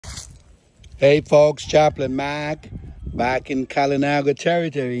Hey folks, Chaplain Mac back in Kalinago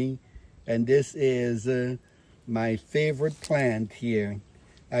territory, and this is my favorite plant here.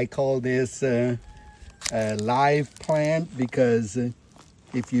 I call this a live plant because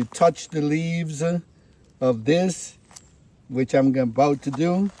if you touch the leaves of this, which I'm about to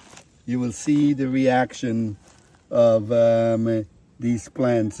do, you will see the reaction of these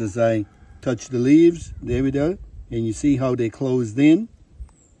plants as I touch the leaves. There we go, and you see how they closed in.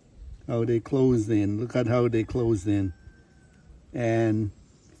 Look at how they closed in. And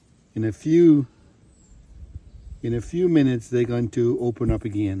in a few minutes they're going to open up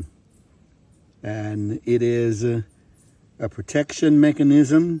again. And it is a protection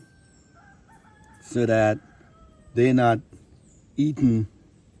mechanism so that they're not eaten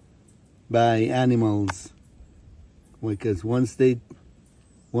by animals, because once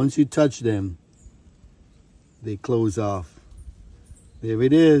you touch them, they close off. There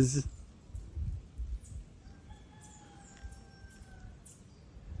it is.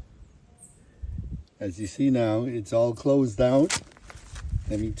 As you see now, it's all closed out.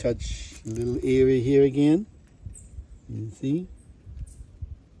 Let me touch a little area here again. You see?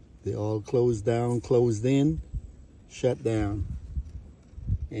 They're all closed down, closed in, shut down.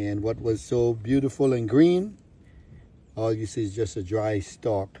 And what was so beautiful and green, all you see is just a dry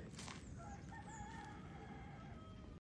stalk.